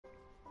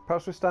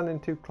Perhaps we're standing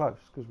too close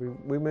because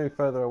we moved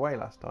further away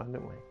last time,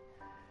 didn't we?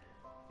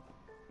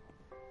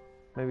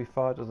 Maybe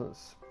fire doesn't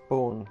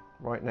spawn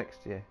right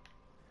next to you.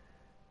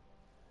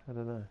 I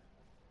don't know.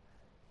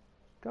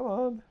 Come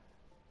on.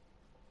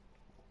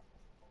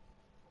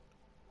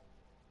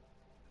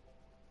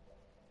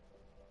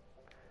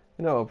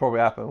 You know what'll probably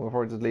happen? We'll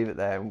probably just leave it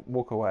there and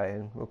walk away,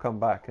 and we'll come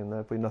back and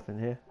there'll be nothing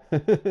here.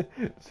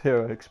 Just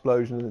hear an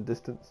explosion in the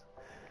distance.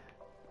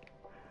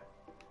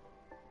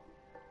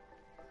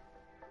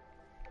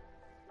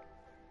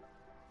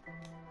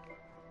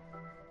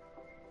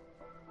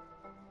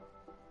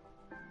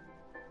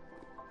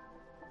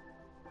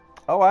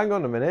 Oh, hang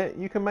on a minute.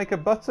 You can make a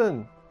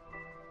button.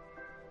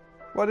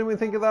 Why didn't we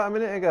think of that a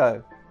minute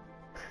ago?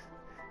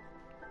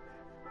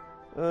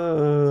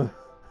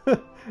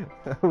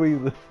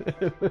 We're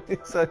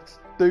so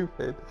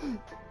stupid.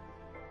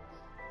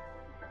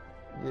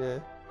 Yeah.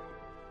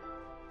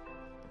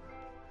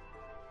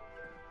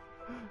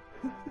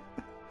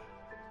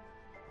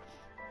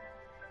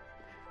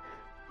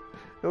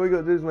 All we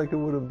got to do is make a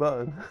wooden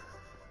button.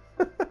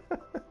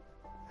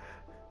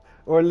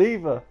 Or a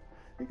lever.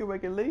 You can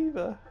make a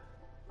lever.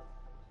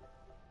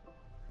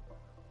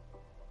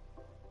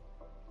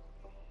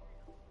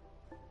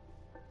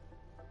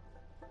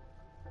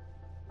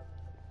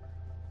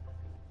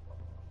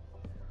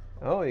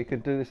 Oh, you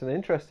could do this in an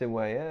interesting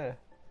way, yeah.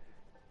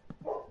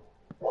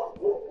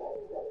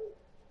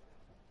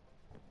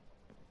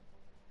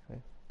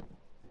 Okay.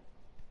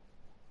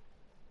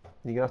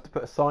 You're going to have to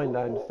put a sign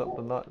down to stop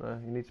the light.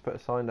 No, you need to put a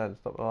sign down to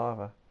stop the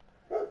lava.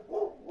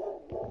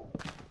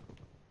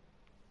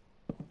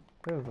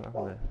 Oh, what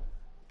happened there?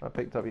 I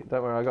picked up.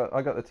 Don't worry,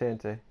 I got the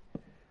TNT.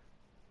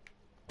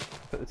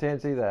 Put the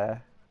TNT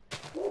there.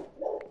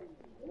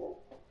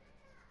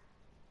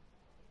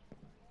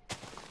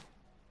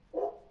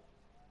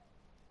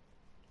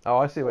 Oh,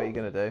 I see what you're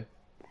going to do.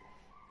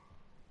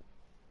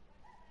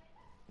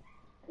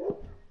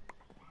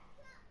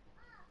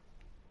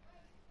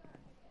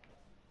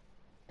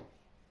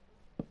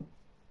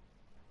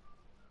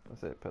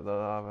 That's it, put the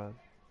lava.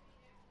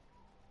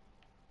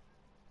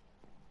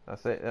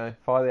 That's it,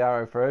 fire the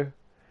arrow through.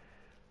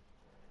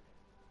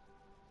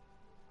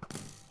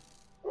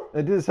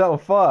 It didn't set on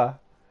fire.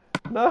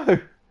 No!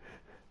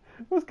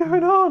 What's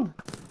going on?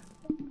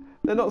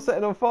 They're not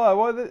setting on fire.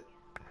 Why are they...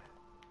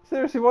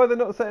 Seriously, why are they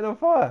not setting on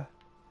fire?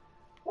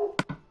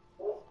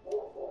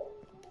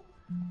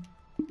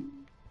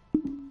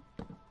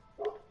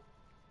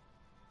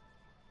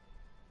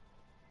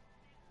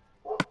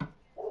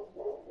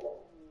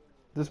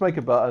 Just make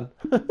a button.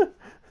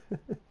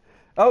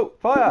 Oh,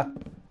 fire!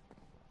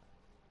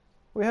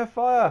 We have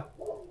fire!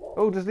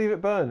 Oh, just leave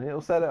it burn. It'll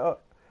set it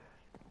up.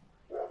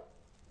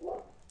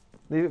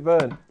 Leave it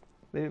burn.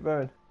 Leave it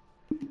burn.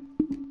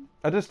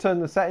 I just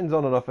turned the settings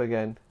on and off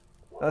again.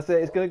 That's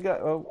it. It's gonna go.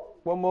 Oh,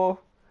 one more.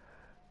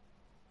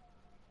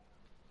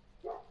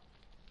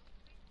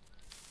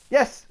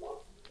 Yes!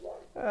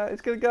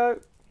 It's gonna go.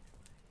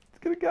 It's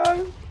gonna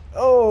go.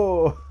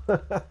 Oh!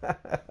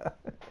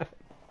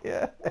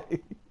 Yeah.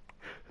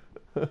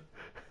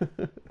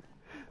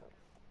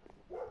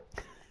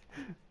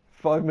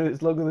 5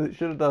 minutes longer than it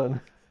should have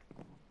done.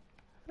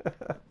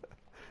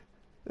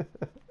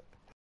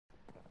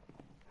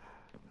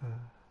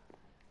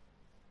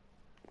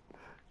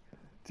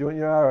 Do you want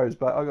your arrows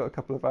back? I've got a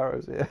couple of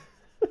arrows here.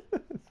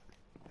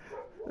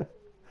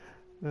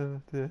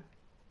 Oh dear.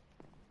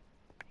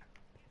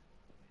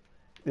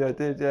 Yeah, I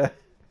did, yeah.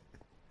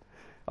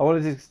 I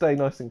wanted to stay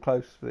nice and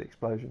close for the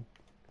explosion.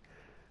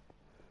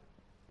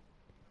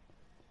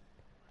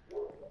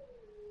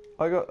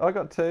 I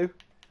got two.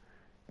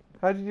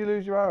 How did you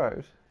lose your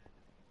arrows?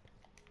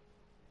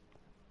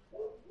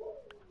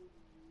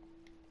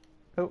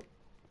 Oh,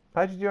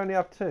 how did you only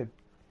have two?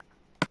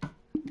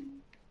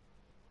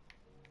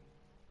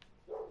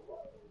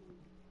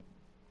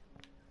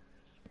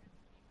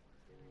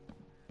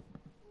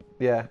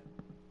 Yeah.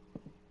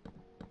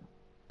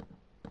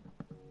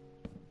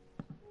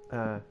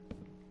 I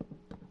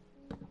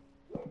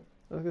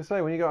was gonna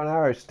say, when you got an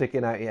arrow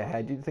sticking out of your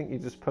head, you'd think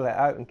you'd just pull it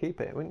out and keep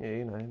it, wouldn't you?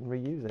 You know, and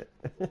reuse it.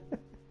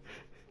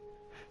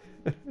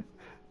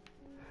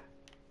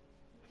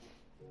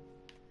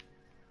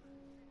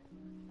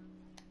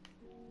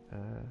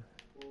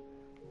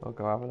 I'll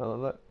go have another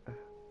look.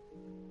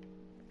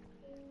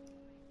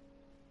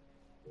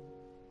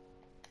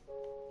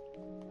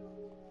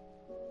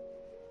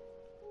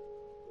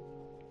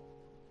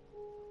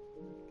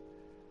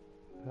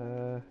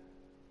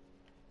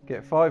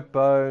 Get 5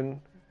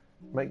 bone,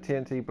 make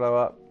TNT blow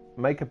up,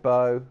 make a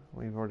bow.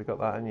 We've already got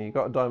that, and you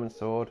got a diamond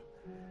sword.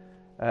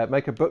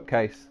 Make a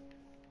bookcase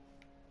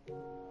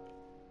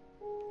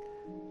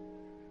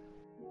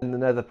in the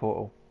nether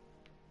portal.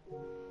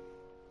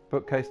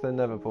 Bookcase, then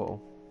nether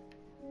portal.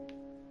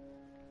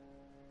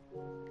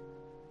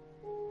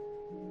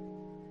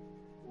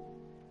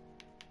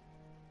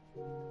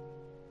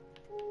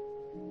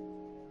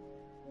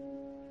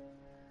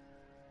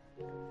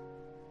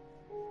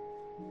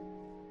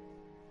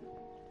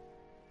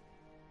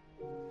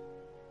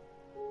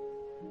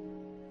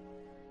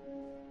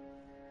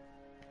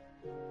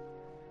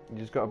 You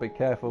just got to be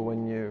careful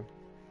when you...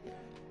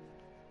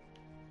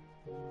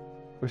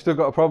 We've still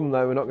got a problem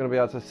though, we're not going to be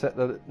able to set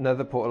the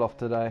nether portal off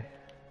today.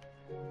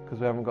 Because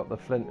we haven't got the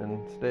flint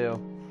and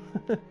steel.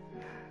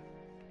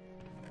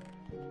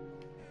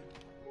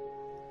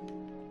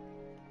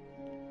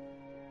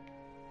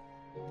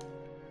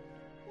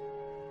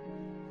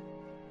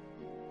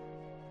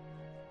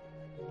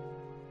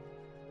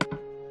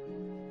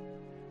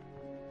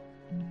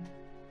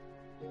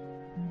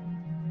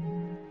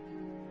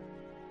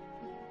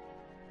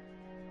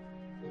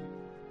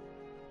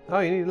 Oh,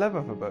 you need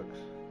leather for books.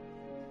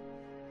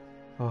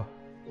 Oh.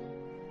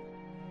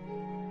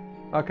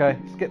 Okay,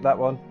 skip that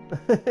one.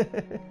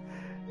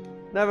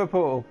 Nether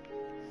portal.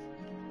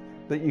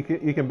 That you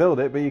can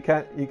build it, but you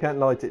can't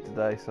light it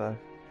today. So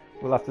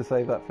we'll have to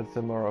save that for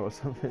tomorrow or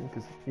something.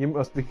 Because you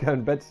must be going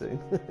to bed soon.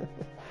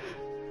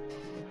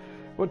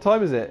 What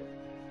time is it?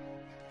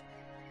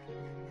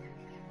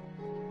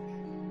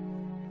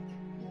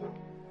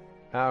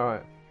 All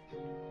right.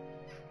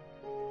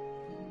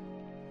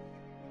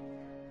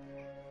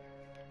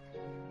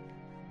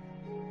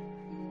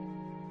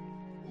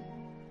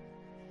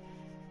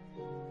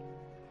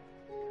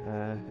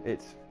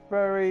 It's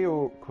very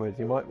awkward.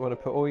 You might want to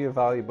put all your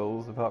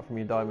valuables, apart from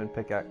your diamond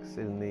pickaxe,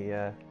 in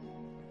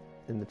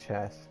the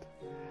chest.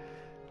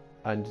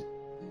 And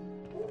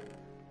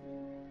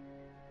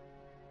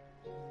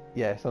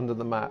yes, under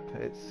the map.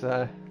 It's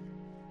if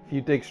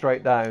you dig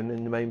straight down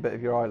in the main bit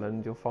of your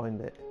island, you'll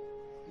find it.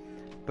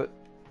 But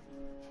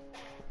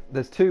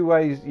there's two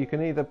ways. You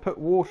can either put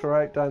water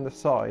out down the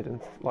side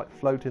and like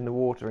float in the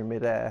water in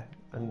mid-air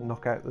and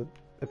knock out the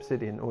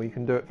obsidian, or you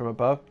can do it from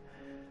above.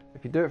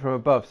 If you do it from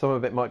above, some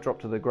of it might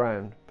drop to the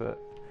ground, but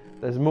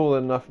there's more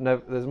than enough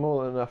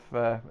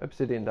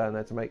obsidian down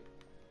there to make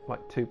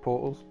like 2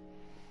 portals.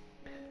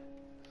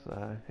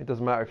 So it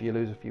doesn't matter if you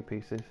lose a few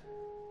pieces.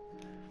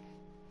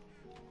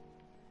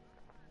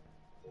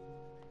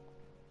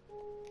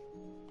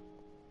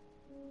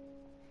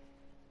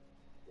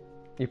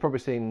 You've probably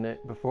seen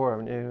it before,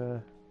 haven't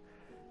you?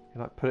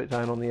 You like put it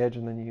down on the edge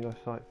and then you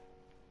just like...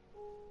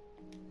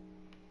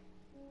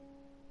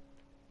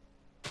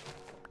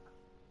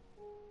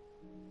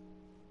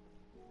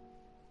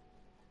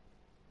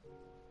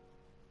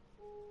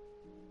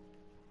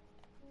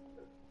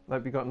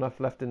 Hope you got enough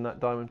left in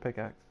that diamond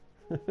pickaxe.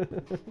 Did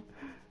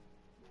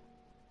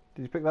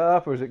you pick that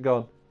up or is it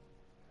gone?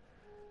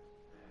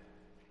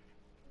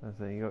 I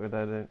see, you got to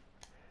go down.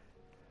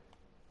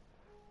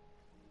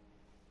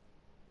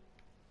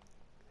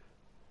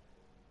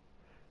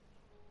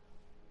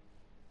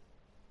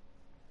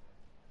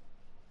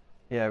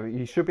 Yeah, but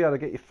you should be able to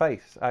get your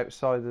face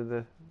outside of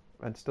the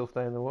and still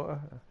stay in the water,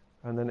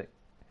 and then it,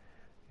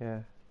 yeah.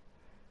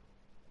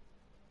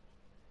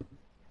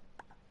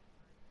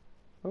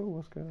 Oh,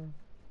 what's going on?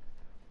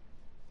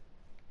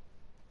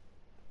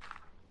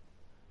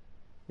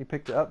 You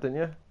picked it up, didn't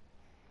you?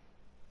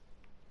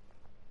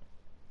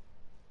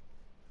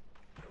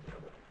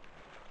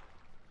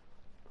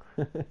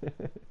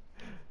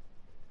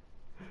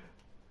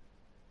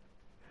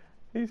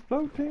 He's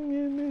floating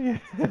in the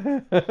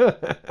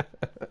air.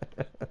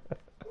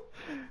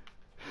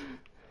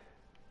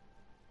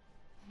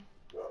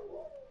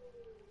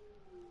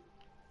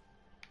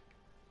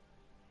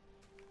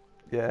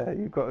 Yeah,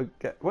 you've got to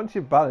get... Once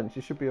you're balanced,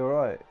 you should be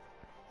alright.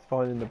 It's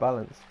finding the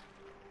balance.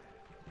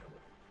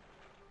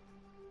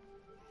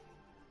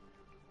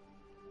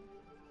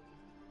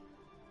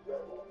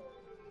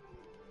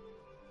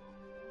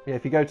 Yeah,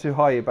 if you go too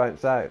high, you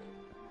bounce out.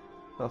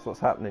 That's what's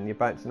happening, you're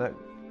bouncing out.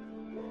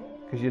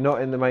 Because you're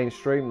not in the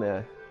mainstream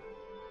there.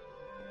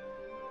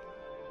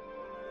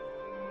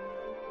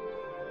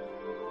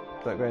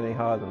 Don't go any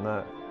higher than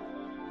that.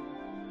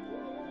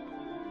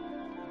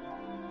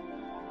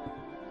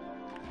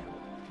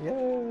 Yay!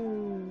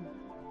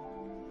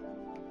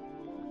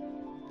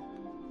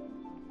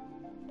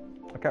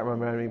 I can't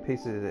remember how many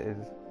pieces it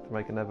is to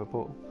make a nether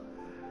portal.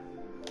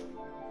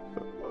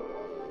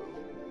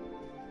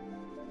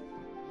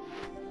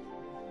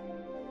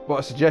 What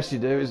I suggest you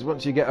do is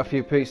once you get a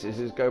few pieces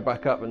is go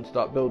back up and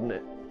start building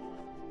it.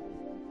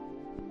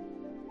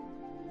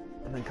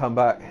 And then come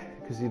back,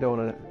 because you don't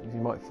want to,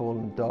 you might fall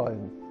and die.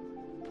 And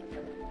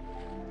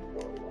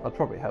I'd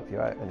probably help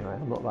you out anyway,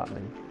 I'm not that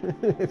mean.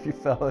 If you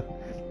fell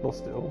and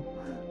lost it all.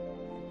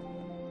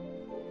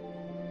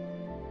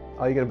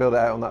 Are you going to build it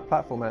out on that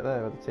platform out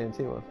there where the TNT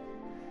was?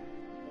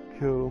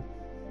 Cool.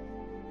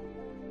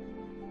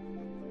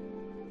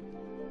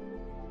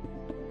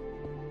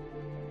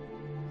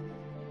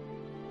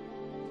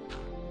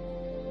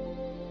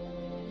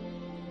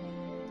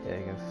 Yeah,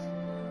 you can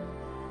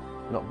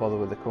not bother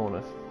with the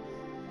corners.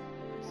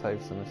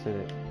 Save some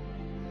obsidian.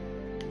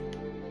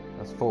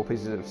 That's 4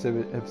 pieces of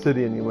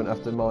obsidian you wouldn't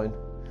have to mine.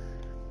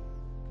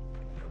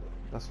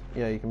 That's,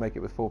 yeah, you can make it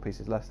with 4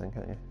 pieces less then,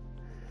 can't you?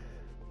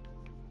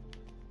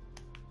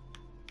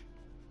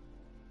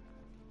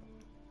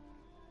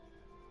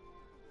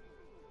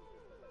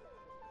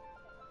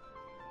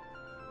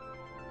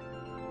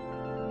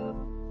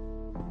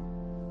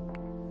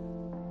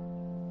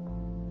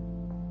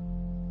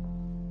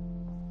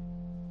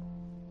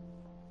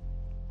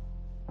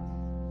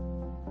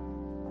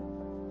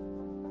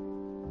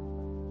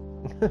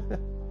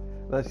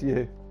 That's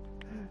you.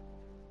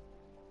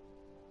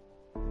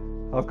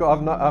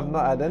 I've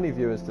not had any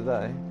viewers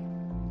today.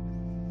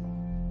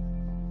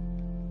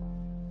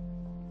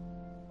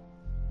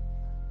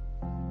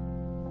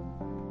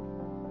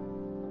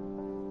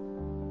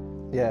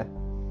 Yeah.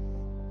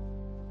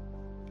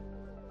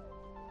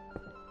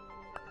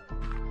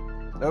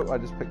 Oh, I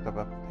just picked up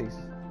a piece.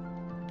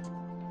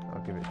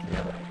 I'll give it to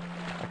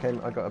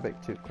you. I got a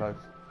bit too close.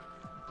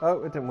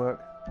 Oh, it didn't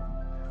work.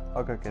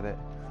 I'll go get it.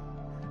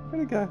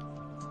 Where'd it go?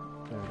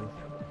 There it is.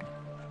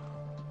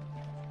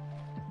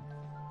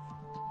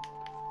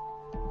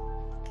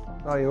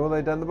 Oh, you're all the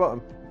way down the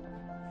bottom?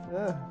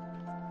 Yeah.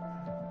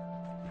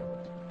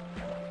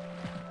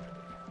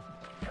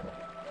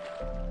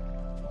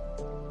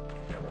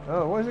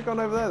 Oh, why has it gone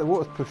over there? The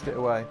water's pushed it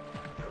away.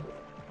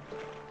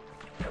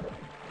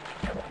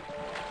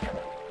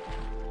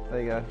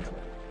 There you go.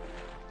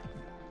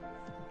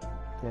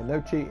 Yeah,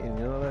 no cheating.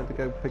 You're not allowed to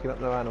go picking up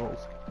no animals.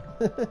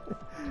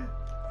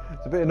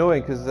 It's a bit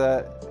annoying because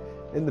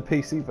in the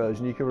PC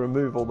version you can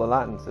remove all the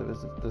land, so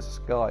there's the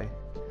sky.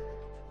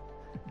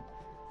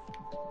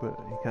 But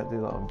you can't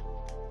do that on.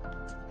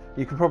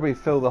 You could probably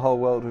fill the whole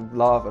world with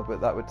lava, but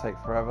that would take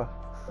forever.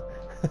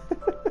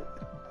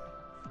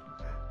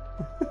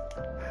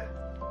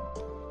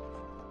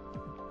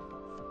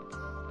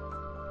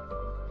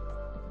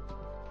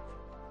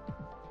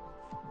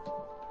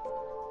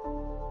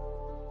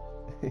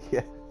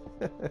 Yeah.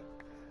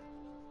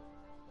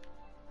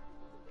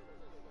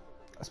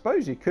 I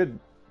suppose you could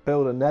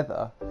build a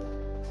nether,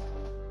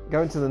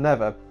 go into the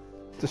nether,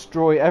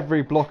 destroy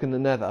every block in the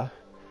nether,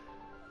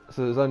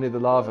 so there's only the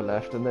lava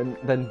left, and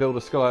then build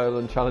a Sky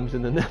Island challenge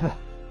in the nether.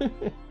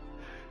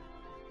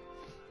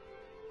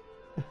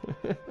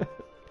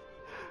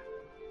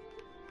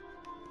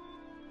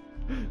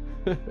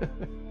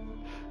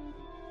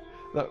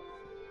 That,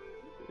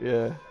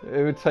 yeah,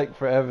 it would take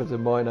forever to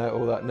mine out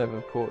all that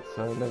nether quartz,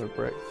 nether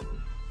bricks.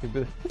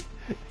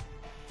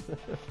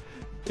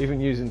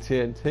 Even using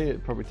TNT,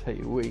 it'd probably take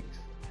you weeks.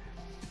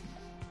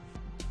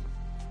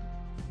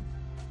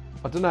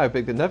 I don't know how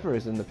big the nether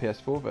is in the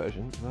PS4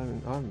 version. I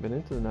haven't been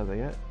into the nether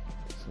yet,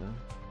 so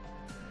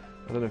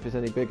I don't know if it's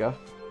any bigger.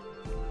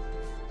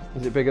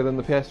 Is it bigger than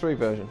the PS3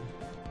 version?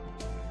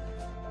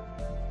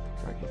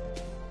 Crikey.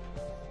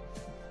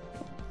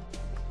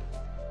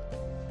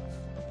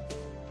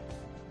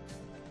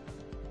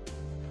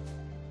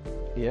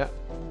 Yeah,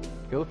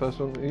 you're the first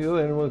one. You're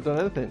the only one who's done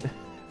anything.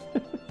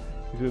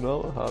 You're doing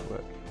all the hard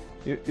work.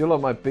 You're like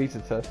my beta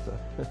tester.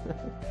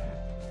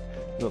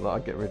 Not that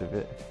I'd get rid of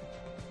it.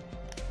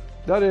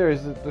 The idea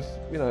is that just,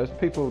 you know, as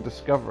people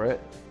discover it,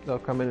 they'll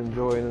come in and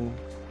join, and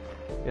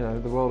you know,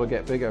 the world will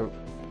get bigger.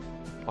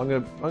 I'm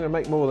gonna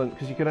make more than,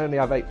 because you can only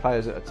have 8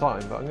 players at a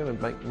time, but I'm gonna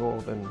make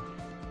more than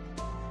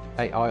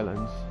 8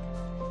 islands.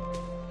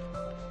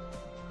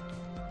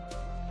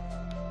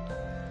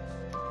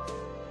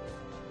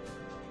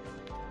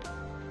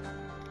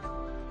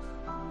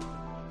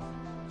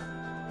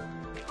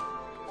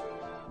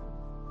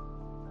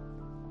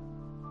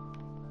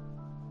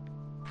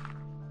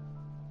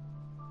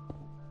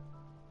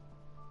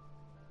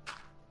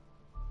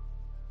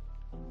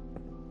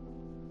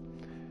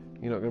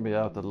 You're not going to be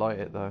able to light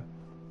it though,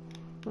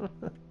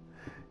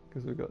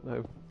 because we've got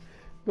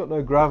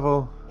no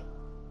gravel.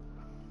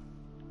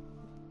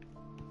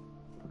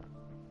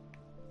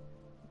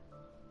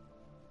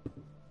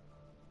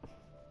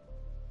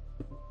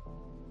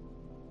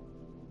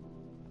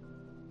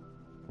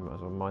 You might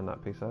as well mine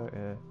that piece out.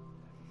 Yeah.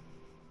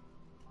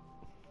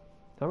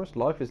 How much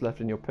life is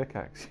left in your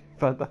pickaxe? You've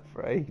had that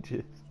for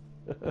ages.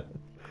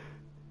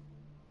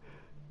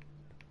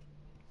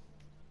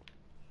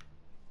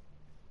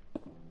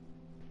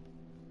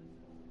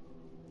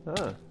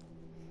 Ah.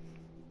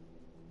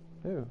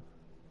 Ooh.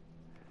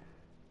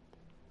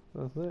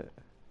 That's it.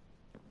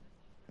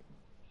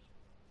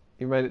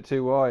 You made it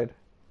too wide.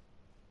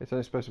 It's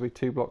only supposed to be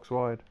 2 blocks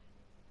wide.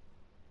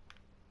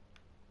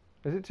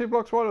 Is it 2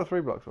 blocks wide or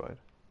 3 blocks wide?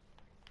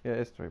 Yeah,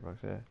 it's 3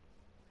 blocks, yeah.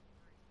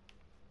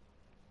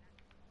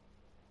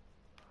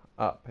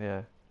 Up,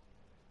 yeah.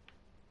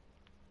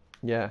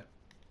 Yeah.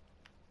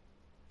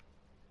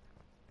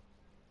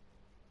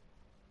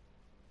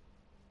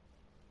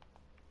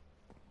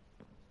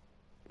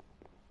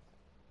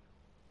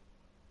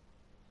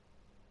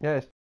 Yeah,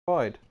 it's too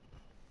wide.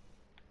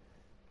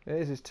 It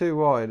is, it's too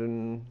wide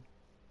and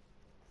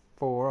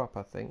 4 up,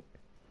 I think.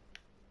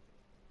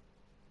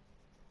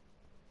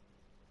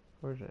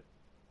 Where is it?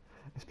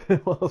 It's been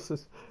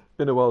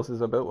a while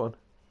since I built one.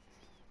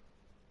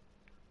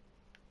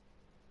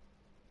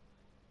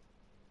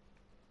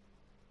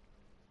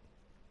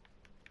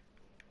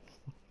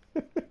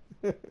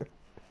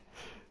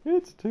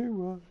 It's too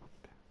wide.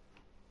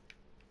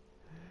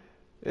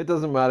 It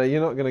doesn't matter,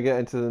 you're not going to get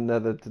into the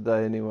nether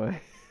today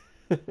anyway.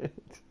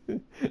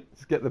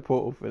 Just get the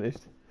portal finished.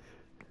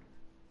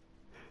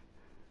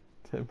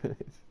 10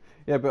 minutes.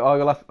 Yeah, but I'm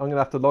going to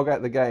have to log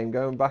out the game,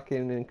 going back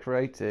in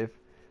creative,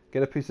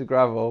 get a piece of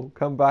gravel,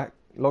 come back,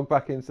 log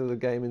back into the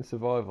game in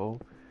survival,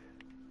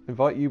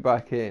 invite you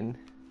back in,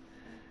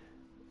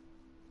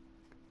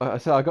 I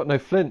said I got no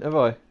flint, have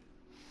I?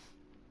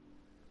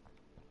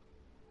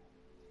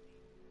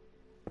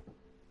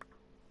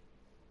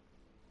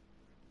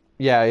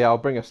 Yeah, yeah, I'll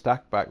bring a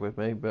stack back with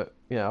me, but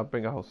yeah, I'll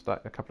bring a whole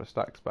stack, a couple of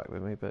stacks back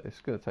with me, but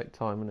it's going to take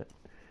time, isn't it?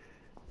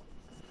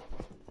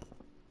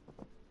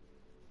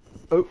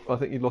 Oh, I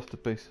think you lost a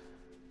piece.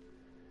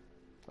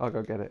 I'll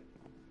go get it.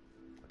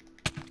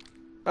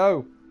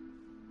 Oh!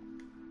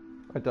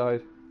 I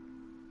died.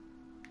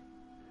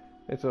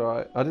 It's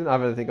alright. I didn't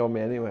have anything on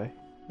me anyway.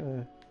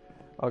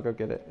 I'll go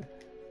get it.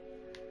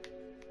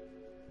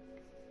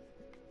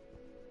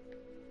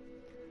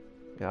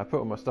 Yeah, I put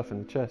all my stuff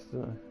in the chest,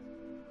 didn't I?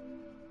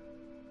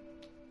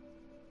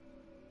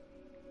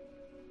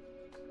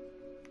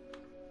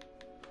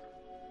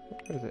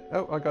 Where is it?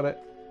 Oh, I got it.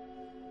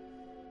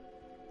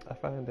 I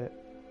found it.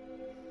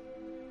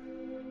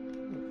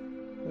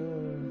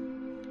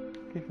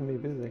 Keeping me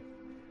busy.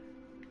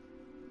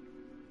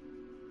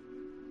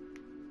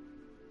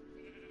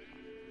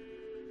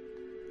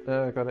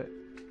 Oh, I got it.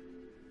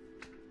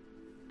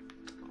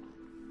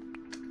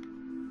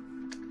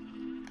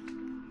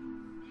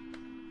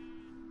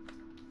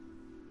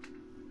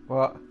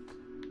 What?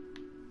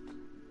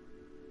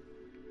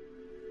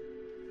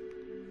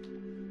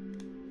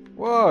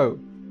 Whoa!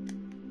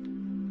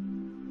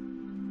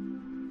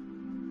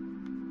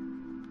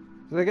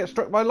 Did they get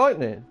struck by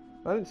lightning?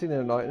 I didn't see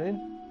no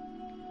lightning.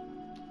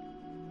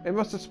 It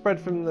must have spread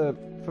from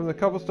the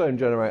cobblestone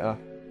generator.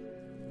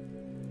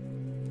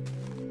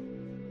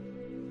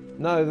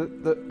 No,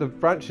 the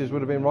branches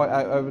would have been right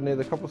out over near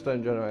the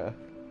cobblestone generator.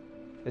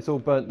 It's all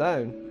burnt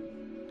down.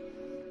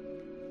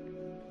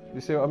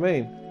 You see what I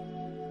mean?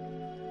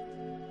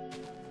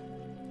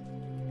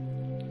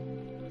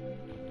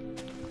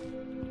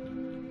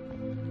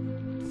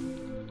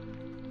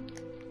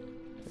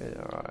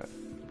 Yeah, alright.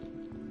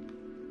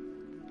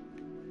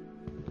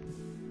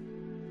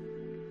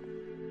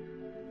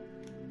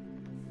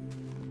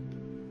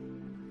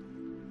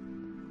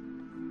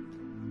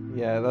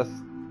 Yeah, that's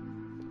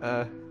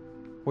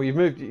well,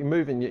 you're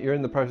you're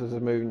in the process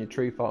of moving your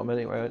tree farm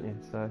anyway, aren't you?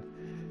 So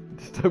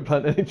just don't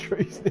plant any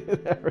trees near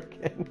there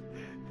again.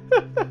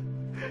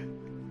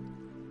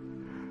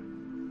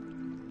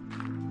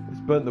 It's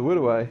burnt the wood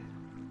away.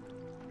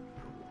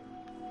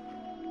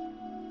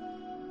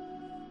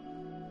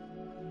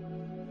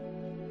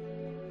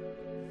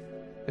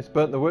 It's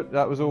burnt the wood.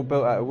 That was all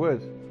built out of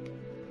wood.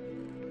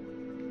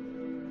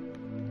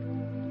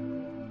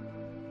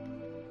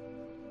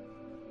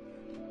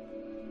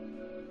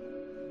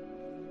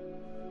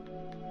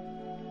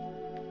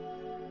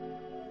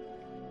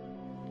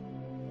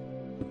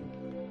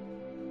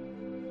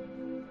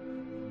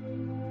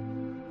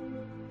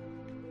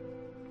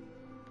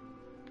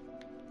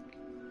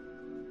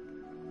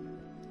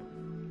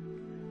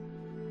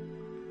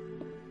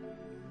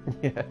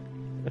 Yeah.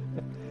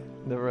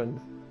 Never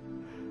ends.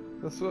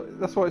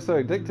 That's why it's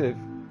so addictive.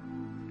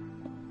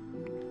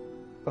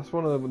 That's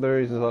one of the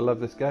reasons I love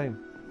this game.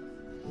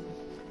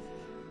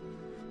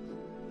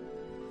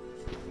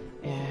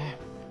 Yeah.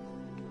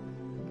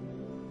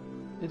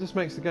 It just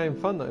makes the game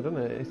fun though, doesn't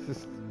it?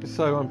 It's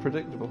so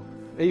unpredictable.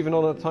 Even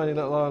on a tiny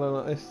little island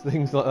like this,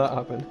 things like that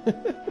happen.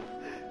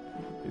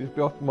 You just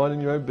be off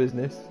minding your own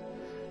business.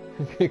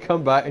 You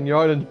come back and your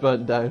island's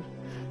burnt down.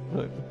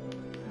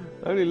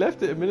 I only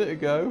left it a minute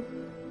ago.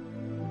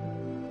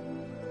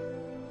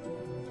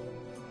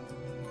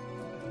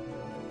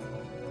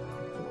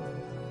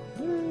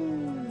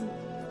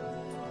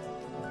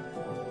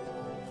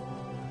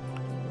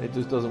 It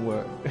just doesn't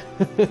work.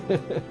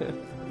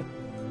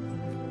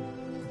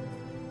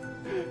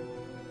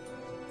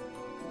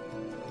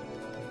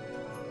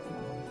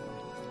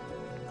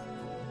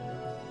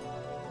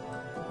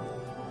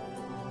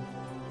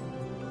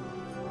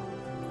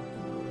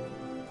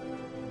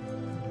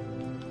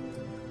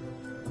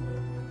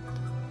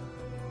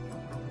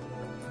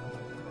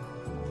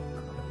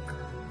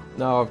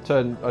 No,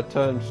 I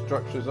turned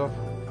structures off.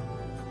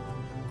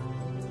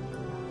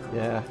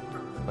 Yeah,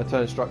 I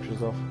turned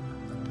structures off.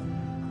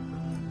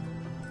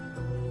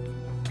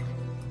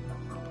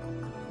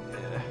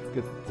 Yeah,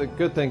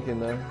 good thinking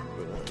though.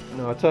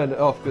 No, I turned it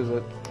off because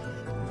of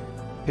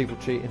people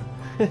cheating.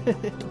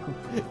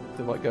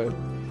 They might go.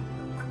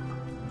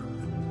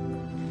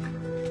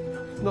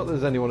 Not that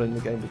there's anyone in the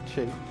game to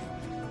cheat.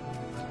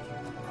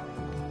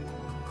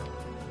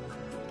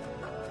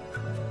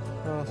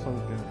 Oh,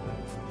 sounds good.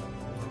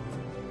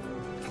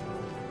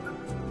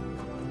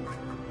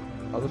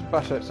 I'll just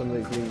bash out some of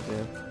these leaves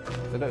here.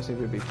 They don't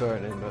seem to be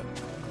burning, but...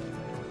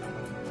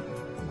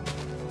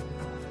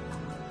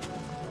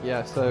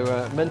 Yeah,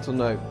 so mental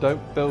note,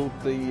 don't build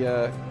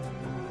the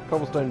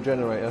cobblestone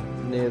generator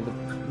near the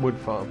wood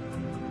farm.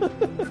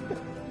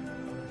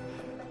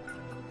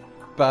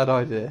 Bad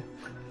idea.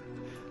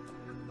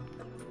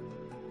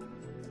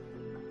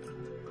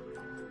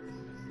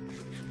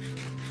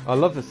 I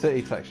love the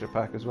city texture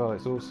pack as well,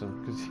 it's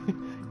awesome, because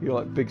you got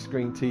like big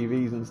screen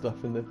TVs and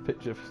stuff in the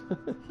picture.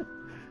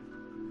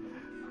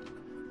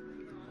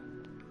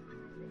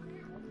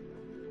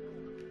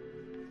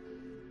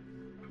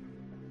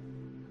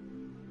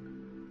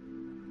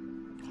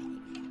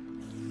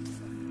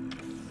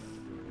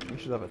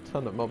 should have a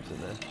ton of mobs in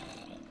there.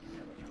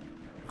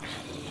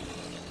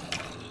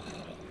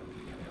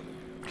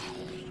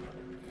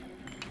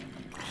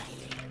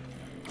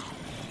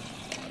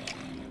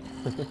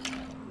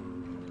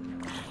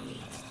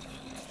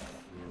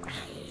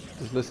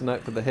 Just listen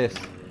out for the hiss.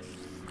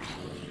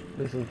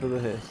 Listen for the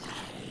hiss.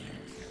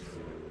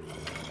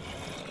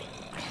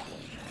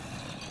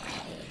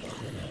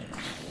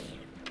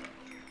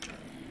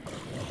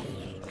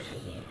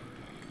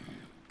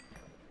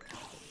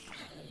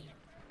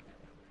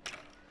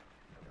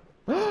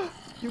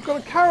 You've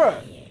got a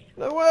carrot!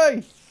 No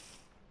way!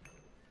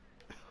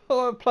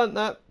 Oh, plant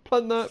that,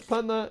 plant that,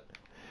 plant that.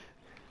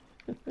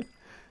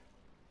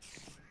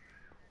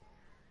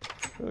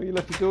 Oh, you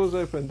left your doors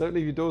open. Don't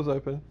leave your doors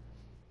open.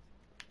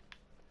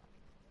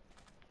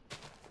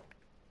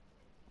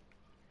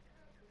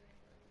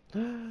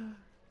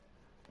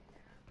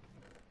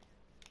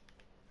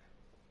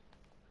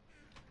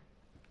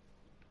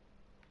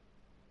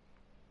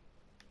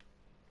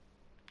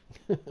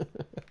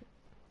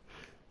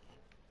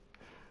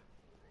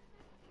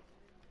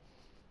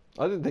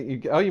 I didn't think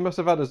you... Oh, you must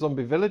have had a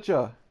zombie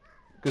villager.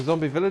 Because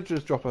zombie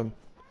villagers drop them.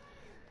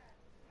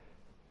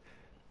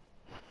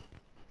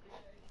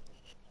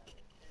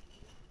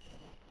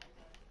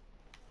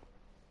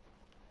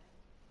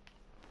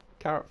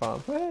 Carrot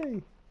farm.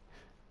 Hey!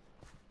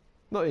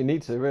 Not you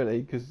need to, really,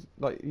 because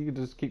like you can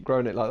just keep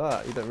growing it like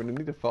that. You don't really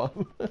need a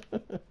farm.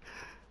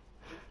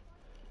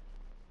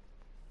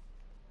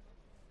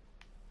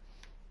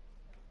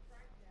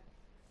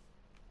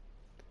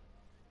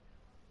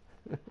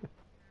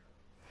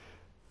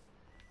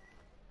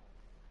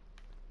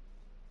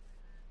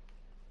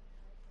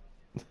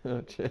 Oh,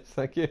 cheers,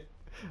 thank you.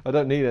 I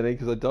don't need any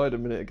because I died a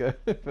minute ago.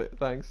 But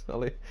thanks,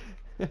 Ollie.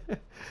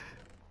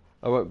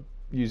 I won't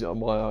use it on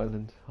my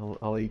island.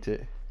 I'll eat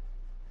it.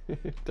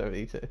 Don't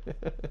eat it.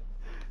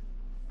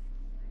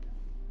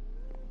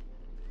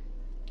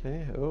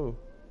 Yeah. Oh.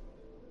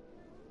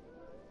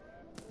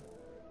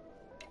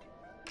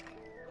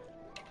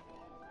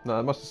 No,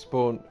 it must have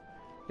spawned.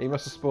 He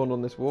must have spawned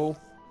on this wall.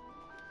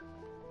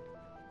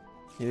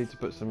 You need to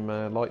put some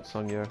lights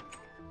on your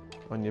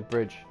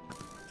bridge.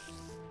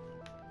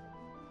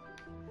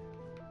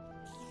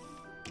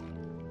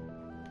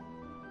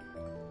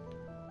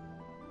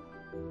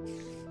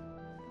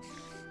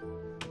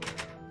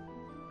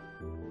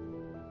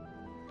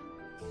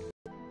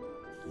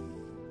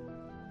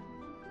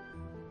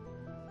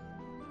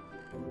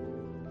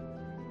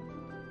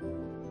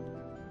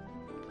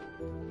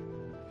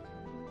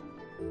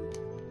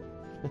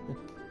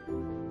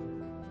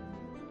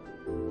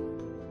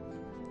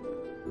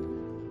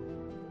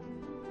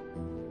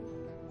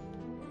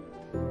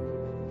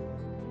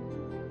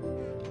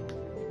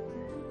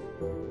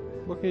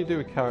 What can you do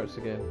with carrots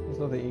again? There's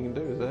nothing you can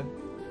do, is there?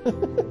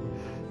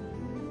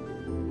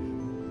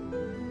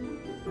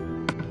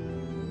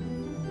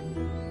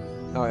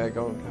 Oh yeah,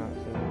 golden carrots.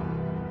 Yeah.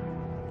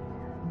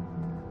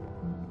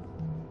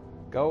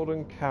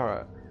 Golden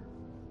carrot.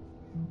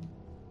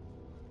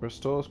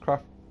 Restores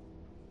craft...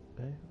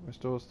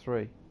 Restores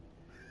 3.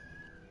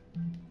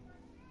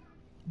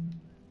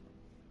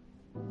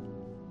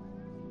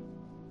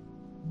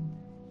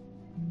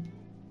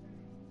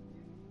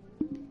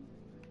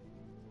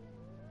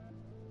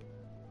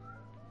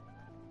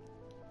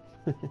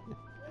 You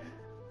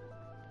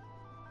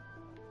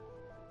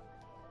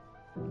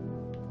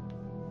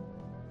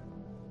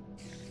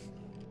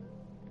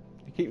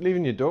keep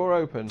leaving your door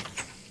open.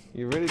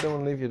 You really don't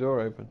want to leave your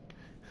door open.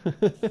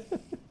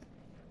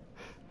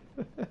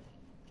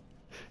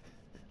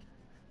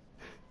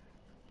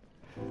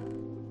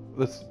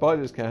 The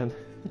spiders can.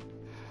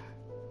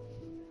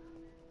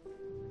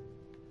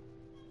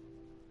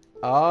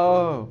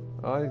 Oh,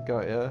 I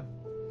got ya.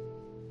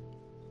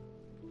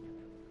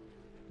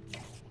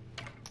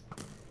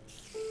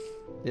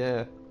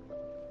 Yeah.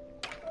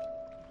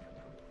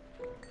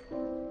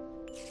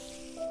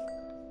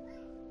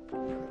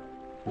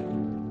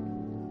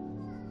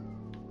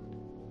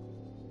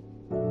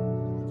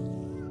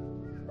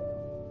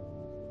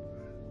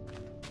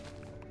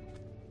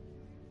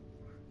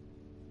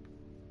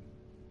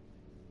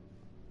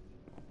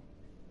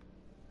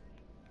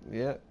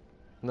 Yeah,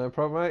 no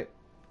problem, mate.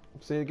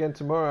 See you again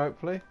tomorrow,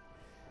 hopefully.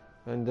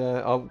 And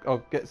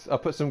I'll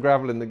put some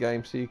gravel in the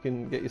game so you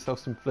can get yourself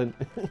some flint.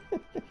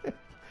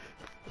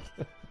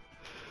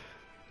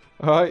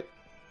 All right.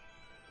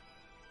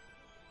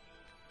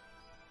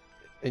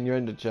 In your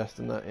ender chest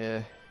and that,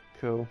 yeah,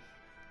 cool.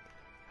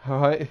 All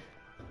right.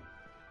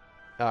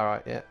 All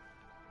right, yeah.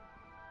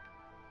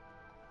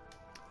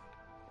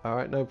 All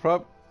right, no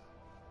problem.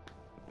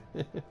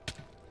 You're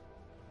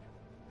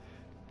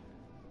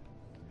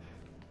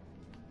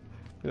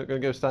not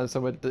going to go stand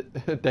somewhere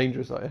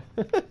dangerous, are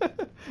you?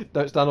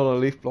 Don't stand on a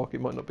leaf block,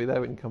 it might not be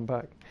there when you come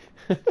back.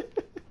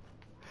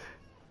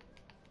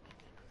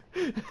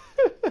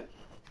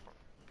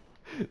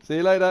 See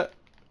you later.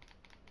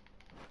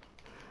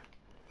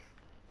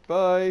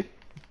 Bye.